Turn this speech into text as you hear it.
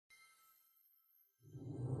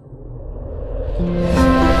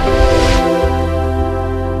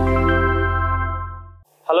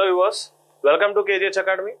Welcome to KGH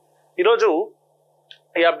academy. ఈరోజు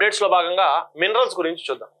ఈ అప్డేట్స్లో భాగంగా మినరల్స్ గురించి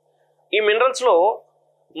చూద్దాం. ఈ మినరల్స్లో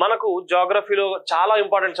మనకు జాగ్రఫీలో చాలా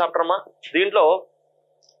ఇంపార్టెంట్ చాప్టర్ అమ్మా. దీంట్లో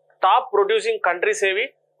టాప్ ప్రొడ్యూసింగ్ కంట్రీస్ ఏవి,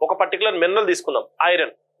 ఒక పర్టికులర్ మినరల్ తీసుకున్నాం,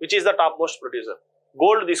 iron which is the top most producer,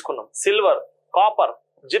 gold తీసుకున్నాం, సిల్వర్, కాపర్,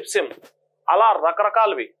 జిప్సిమ్, అలా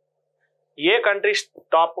రకరకాలవి ఏ కంట్రీ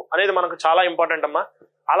టాప్ అనేది మనకు చాలా ఇంపార్టెంట్ అమ్మా.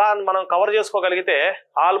 అలా మనం కవర్ చేసుకోగలిగితే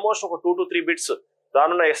ఆల్మోస్ట్ ఒక 2 to 3 బిట్స్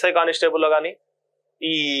రానున్న ఎస్ఐ కానిస్టేబుల్లో కానీ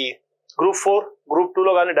ఈ గ్రూప్ 4 గ్రూప్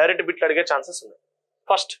 2లో కానీ డైరెక్ట్ బిట్లు అడిగే ఛాన్సెస్ ఉన్నాయి.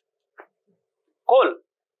 ఫస్ట్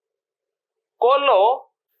కోల్లో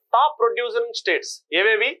టాప్ ప్రొడ్యూసింగ్ స్టేట్స్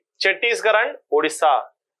ఏవేవి? Chhattisgarh and Odisha.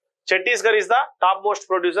 Chhattisgarh is the top most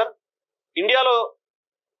producer.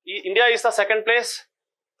 India is the second place.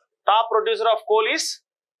 Top producer of coal is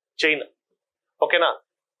China. ఓకేనా?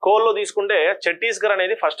 కోల్లో తీసుకుంటే ఛత్తీస్గఢ్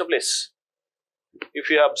అనేది first place if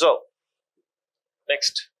you observe.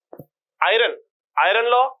 Next iron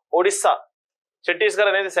లో ఒడిస్సా, ఛత్తీస్గఢ్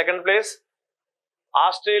అనేది second place.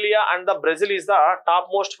 Australia and the Brazil is the top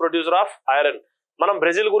most producer of iron. మనం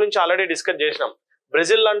Brazil గురించి already discuss చేసినాం.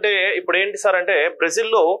 Brazil అంటే ఇప్పుడు ఏంటి సార్ అంటే,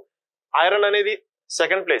 బ్రెజిల్లో ఐరన్ అనేది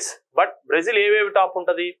సెకండ్ ప్లేస్. బట్ బ్రెజిల్ ఏవేవి టాప్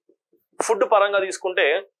ఉంటుంది? ఫుడ్ పరంగా తీసుకుంటే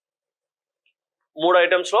 3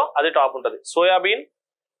 ఐటమ్స్ లో అది టాప్ ఉంటుంది. Soybean,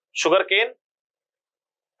 sugar cane,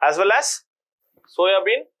 as well as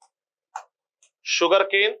soybean, sugar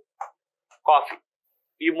cane, coffee.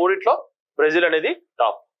 ఈ మూడిట్లో బ్రెజిల్ అనేది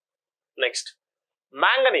టాప్. నెక్స్ట్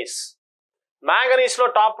మ్యాంగనీస్ లో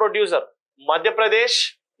టాప్ ప్రొడ్యూసర్ మధ్యప్రదేశ్,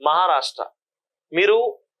 మహారాష్ట్ర.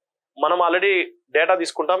 మనం ఆల్రెడీ డేటా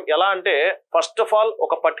తీసుకుంటాం. ఎలా అంటే ఫస్ట్ ఆఫ్ ఆల్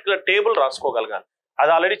ఒక పర్టికులర్ టేబుల్ రాసుకోగలగాలి.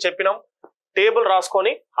 అది ఆల్రెడీ చెప్పినాం. టేబుల్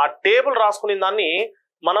రాసుకొని ఆ టేబుల్ రాసుకునే దాన్ని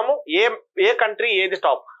మనము ఏ కంట్రీ ఏది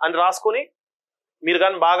టాప్ అని రాసుకొని మీరు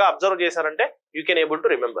కానీ బాగా అబ్జర్వ్ చేశారంటే you can able to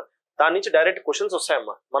remember. దాని నుంచి డైరెక్ట్ క్వశ్చన్స్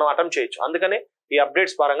వస్తాయమ్మా, మనం అటెంప్ట్ చేయొచ్చు. అందుకనే ఈ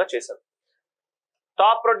అప్డేట్స్ పరంగా చేశాను.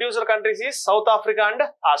 టాప్ ప్రొడ్యూసర్ కంట్రీస్ ఈ south Africa and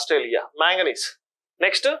Australia. Manganese.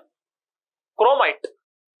 Next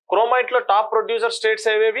chromite లో టాప్ ప్రొడ్యూసర్ స్టేట్స్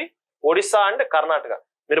ఏవేవి? ఒడిస్సా అండ్ కర్ణాటక.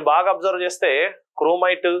 మీరు బాగా అబ్జర్వ్ చేస్తే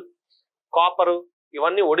క్రోమైట్, కాపర్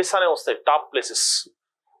ఇవన్నీ ఒడిస్సానే వస్తాయి top places.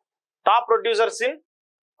 Top producers in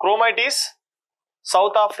chromite is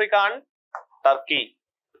south Africa and Turkey.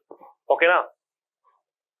 ఓకేనా?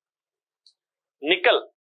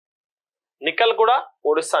 నికెల్ కూడా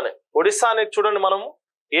ఒడిస్సానే. ఒడిస్సా అనేది చూడండి, మనము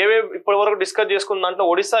ఏవేవి ఇప్పటి వరకు డిస్కస్ చేసుకున్న దాంట్లో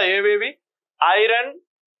ఒడిస్సా ఏవేవి? Iron,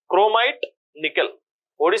 chromite, nickel.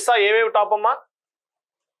 ఒడిస్సా ఏవేవి టాప్ అమ్మా?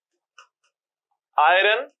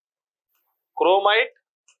 Iron, chromite,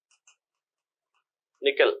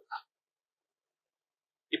 nickel.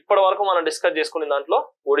 ఇప్పటి వరకు మనం డిస్కస్ చేసుకునే దాంట్లో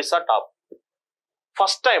Odisha top.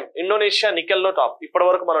 First time Indonesia nickel లో టాప్. ఇప్పటి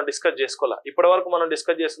వరకు మనం డిస్కస్ చేసుకోవాలి. ఇప్పటి వరకు మనం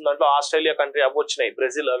డిస్కస్ చేసిన దాంట్లో ఆస్ట్రేలియా కంట్రీ అవి వచ్చినాయి,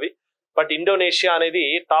 బ్రెజిల్ అవి. బట్ ఇండోనేషియా అనేది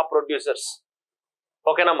టాప్ ప్రొడ్యూసర్స్.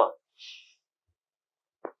 ఓకేనమ్మా?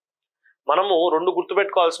 మనము 2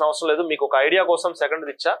 గుర్తుపెట్టుకోవాల్సిన అవసరం లేదు. మీకు ఒక ఐడియా కోసం సెకండ్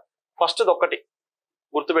ఇచ్చా. ఫస్ట్ ఒక్కటి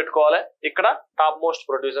గుర్తుపెట్టుకోవాలి, ఇక్కడ టాప్ మోస్ట్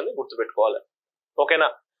ప్రొడ్యూసర్ ని గుర్తుపెట్టుకోవాలి. ఓకేనా?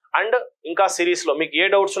 అండ్ ఇంకా సిరీస్ లో మీకు ఏ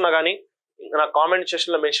డౌట్స్ ఉన్నా కానీ నా కామెంట్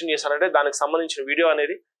సెక్షన్ లో మెన్షన్ చేశానంటే దానికి సంబంధించిన వీడియో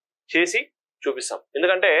అనేది చేసి చూపిస్తాం.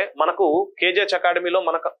 ఎందుకంటే మనకు కేజీహెచ్ అకాడమీలో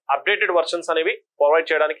మనకు అప్డేటెడ్ వర్షన్స్ అనేవి ప్రొవైడ్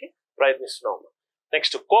చేయడానికి ప్రయత్నిస్తున్నాం.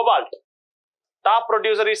 Next cobalt. Top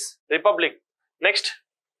producer is republic. Next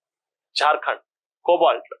Jharkhand.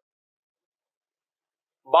 Cobalt.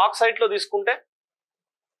 Bauxite లో తీసుకుంటే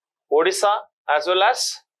Odisha as well as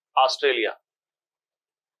Australia.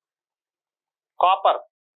 Copper,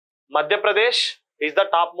 Madhya Pradesh is the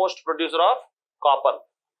top most producer of copper.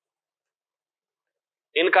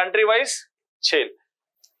 In country wise చేల్.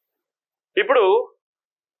 ఇప్పుడు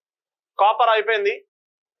కాపర్ అయిపోయింది.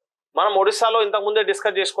 మనం ఒడిస్సాలో ఇంతకుముందే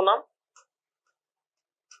డిస్కస్ చేసుకున్నాం.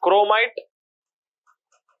 క్రోమైట్,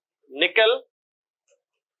 నికెల్,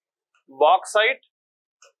 బాక్సైట్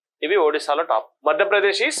ఇవి ఒడిస్సాలో top.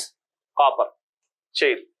 Madhya Pradesh is copper,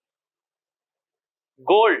 చేల్.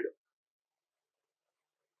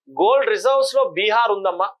 Gold reserves లో బీహార్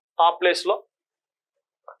ఉందమ్మా టాప్ ప్లేస్ లో.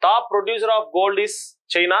 Top producer of gold is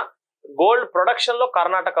China. Gold production లో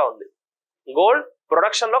కర్ణాటక ఉంది.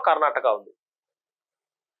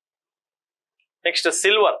 Next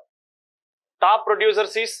silver. Top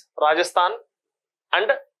producers is Rajasthan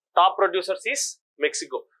and top producers is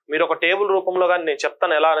Mexico. మీరు ఒక టేబుల్ రూపంలో కానీ నేను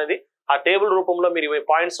చెప్తాను ఎలా అనేది. ఆ టేబుల్ రూపంలో మీరు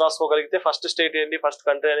పాయింట్స్ రాసుకోగలిగితే ఫస్ట్ స్టేట్ ఏంటి, ఫస్ట్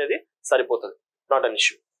కంట్రీ అనేది సరిపోతుంది. Not an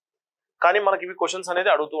issue. కానీ మనకి ఇవి క్వశ్చన్స్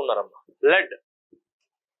అనేది అడుగుతూ ఉన్నారమ్మా.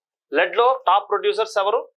 లెడ్ లో టాప్ ప్రొడ్యూసర్స్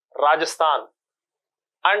ఎవరు? Rajasthan.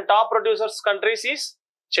 And top producers countries is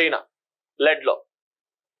China lead లో.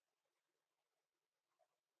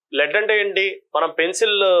 లెడ్ అంటే ఏంటి? మనం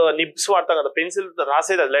పెన్సిల్ నిబ్స్ వాడతాం కదా, పెన్సిల్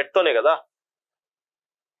రాసేది అది లెడ్ తోనే కదా.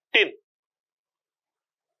 టిన్,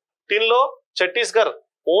 టిన్ లో Chhattisgarh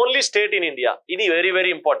only state in India. ఇది very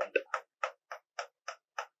very important.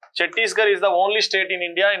 Chhattisgarh is the only state in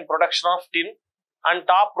India in production of tin, and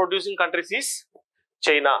top producing countries is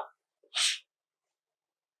China.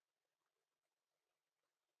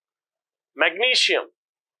 Magnesium,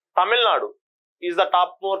 Tamil Nadu is the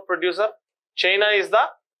top most producer. China is the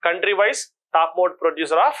country wise top most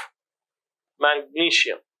producer of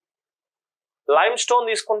magnesium. Limestone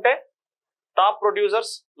తీసుకుంటే top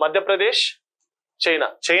producers మధ్య Pradesh, China.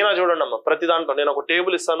 China చూడండి అమ్మ, ప్రతి దాంట్లో నేను ఒక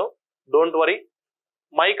table ఇస్తాను, don't worry.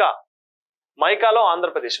 Mica, మైకాలో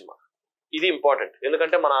Andhra Pradesh అమ్మా. ఇది ఇంపార్టెంట్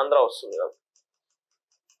ఎందుకంటే మన ఆంధ్ర వస్తుంది కదా.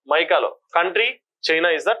 మైకాలో country China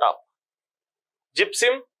is the top.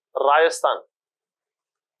 జిప్సిమ్ Rajasthan,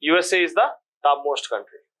 USA is the top most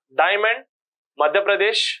country. Diamond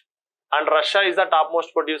Madhya Pradesh and Russia is the top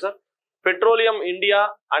most producer. Petroleum India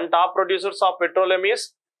and top producers of petroleum is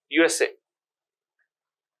USA.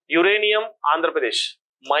 Uranium Andhra Pradesh.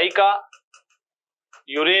 Mica,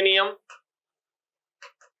 uranium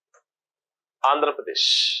Andhra Pradesh.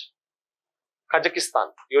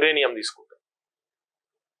 Kazakhstan uranium తీసుకుంటాం.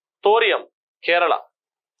 Thorium Kerala.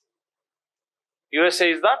 USA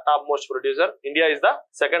is the top most producer, India is the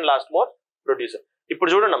second last most producer. ఇప్పుడు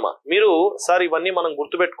చూడండి అమ్మా, మీరు sir ఇవన్నీ మనం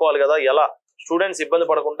గుర్తుపెట్టుకోవాలి కదా, ఎలా స్టూడెంట్స్ ఇబ్బంది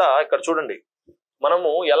పడకుండా ఇక్కడ చూడండి.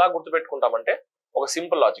 మనము ఎలా గుర్తుపెట్టుకుంటామంటే ఒక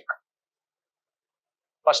simple logic.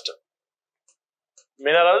 First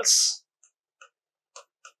minerals,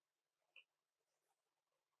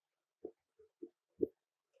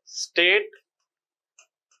 state,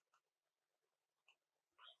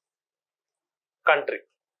 country.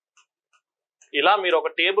 ఇలా మీరు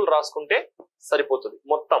ఒక టేబుల్ రాసుకుంటే సరిపోతుంది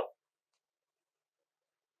మొత్తం.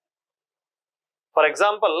 ఫర్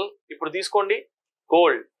ఎగ్జాంపుల్ ఇప్పుడు తీసుకోండి,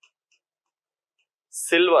 gold,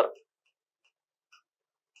 silver,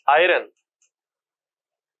 iron,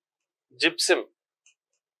 జిప్సిమ్,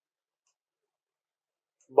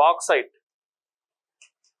 bauxite,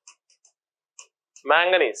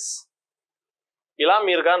 manganese. ఇలా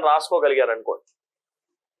మీరు కానీ రాసుకోగలిగారు అనుకోండి.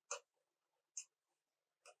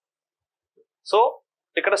 సో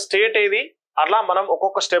ఇక్కడ స్టేట్ ఏది, అలా మనం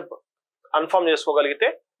ఒక్కొక్క స్టెప్ కన్ఫర్మ్ చేసుకోగలిగితే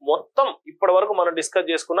మొత్తం ఇప్పటి వరకు మనం డిస్కస్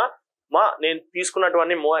చేసుకున్న నేను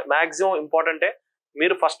తీసుకున్నటువంటి మాక్సిమం ఇంపార్టెంటే.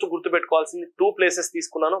 మీరు ఫస్ట్ గుర్తుపెట్టుకోవాల్సింది 2 places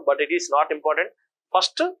తీసుకున్నాను, but it is not important.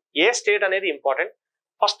 First A state అనేది important,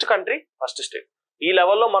 first country, first state. ఈ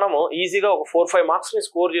లెవెల్లో మనము ఈజీగా ఒక 4-5 మార్క్స్ ని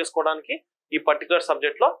స్కోర్ చేసుకోవడానికి ఈ పర్టికులర్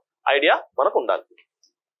సబ్జెక్ట్ లో ఐడియా మనకు ఉండాలి.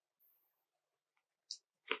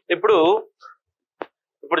 ఇప్పుడు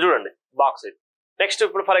చూడండి బాక్సైట్. నెక్స్ట్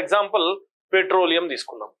ఇప్పుడు ఫర్ ఎగ్జాంపుల్ పెట్రోలియం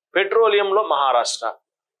తీసుకున్నాం. పెట్రోలియంలో మహారాష్ట్ర.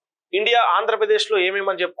 ఇండియా ఆంధ్రప్రదేశ్ లో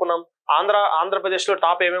ఏమేమని చెప్పుకున్నాం, ఆంధ్రప్రదేశ్ లో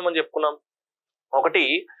టాప్ ఏమేమని చెప్పుకున్నాం. ఒకటి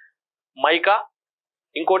మైకా,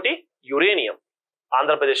 ఇంకోటి యురేనియం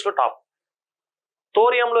ఆంధ్రప్రదేశ్ లో టాప్.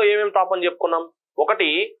 థోరియంలో ఏమేమి టాప్ అని చెప్పుకున్నాం. ఒకటి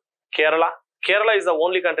Kerala, Kerala is the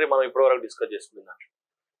only country మనం ఇప్పటివరకు డిస్కస్ చేసుకున్నాం.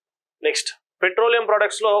 నెక్స్ట్ పెట్రోలియం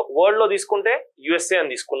ప్రొడక్ట్స్ లో వరల్డ్ లో తీసుకుంటే యుఎస్ఏ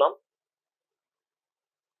అని తీసుకున్నాం.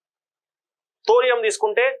 థోరియం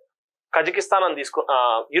తీసుకుంటే కజకిస్తాన్ అని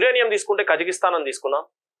యురేనియం తీసుకుంటే కజకిస్తాన్ అని తీసుకున్నాం.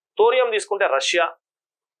 థోరియం తీసుకుంటే రష్యా.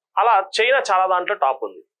 అలా చైనా చాలా దాంట్లో టాప్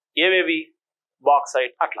ఉంది. ఏవేవి,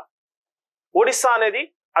 బాక్సైట్ అట్లా. ఒడిస్సా అనేది,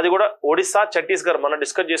 అది కూడా ఒడిస్సా, ఛత్తీస్గఢ్ మనం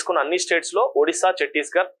డిస్కస్ చేసుకున్న అన్ని స్టేట్స్ లో ఒడిస్సా,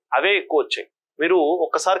 ఛత్తీస్గఢ్ అవే ఎక్కువ వచ్చాయి. మీరు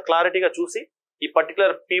ఒక్కసారి క్లారిటీగా చూసి ఈ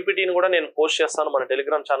పర్టికులర్ పీపీటీని కూడా నేను పోస్ట్ చేస్తాను మన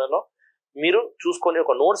టెలిగ్రామ్ ఛానల్లో. మీరు చూసుకొని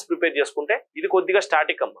ఒక నోట్స్ ప్రిపేర్ చేసుకుంటే ఇది కొద్దిగా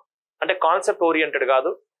స్టాటిక్ అమ్మ, అంటే కాన్సెప్ట్ ఓరియంటెడ్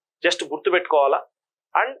కాదు, జస్ట్ గుర్తు పెట్టుకోవాలా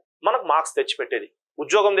అండ్ మనకు మార్క్స్ తెచ్చిపెట్టేది.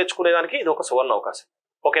 ఉద్యోగం తెచ్చుకునేదానికి ఇది ఒక సువర్ణ అవకాశం.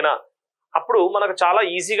 ఓకేనా? అప్పుడు మనకు చాలా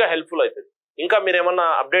ఈజీగా హెల్ప్ఫుల్ అవుతుంది. ఇంకా మీరు ఏమన్నా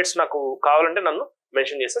అప్డేట్స్ నాకు కావాలంటే నన్ను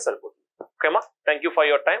మెన్షన్ చేస్తే సరిపోతుంది. ఓకేమా? Thank you for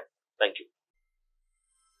your time. Thank you.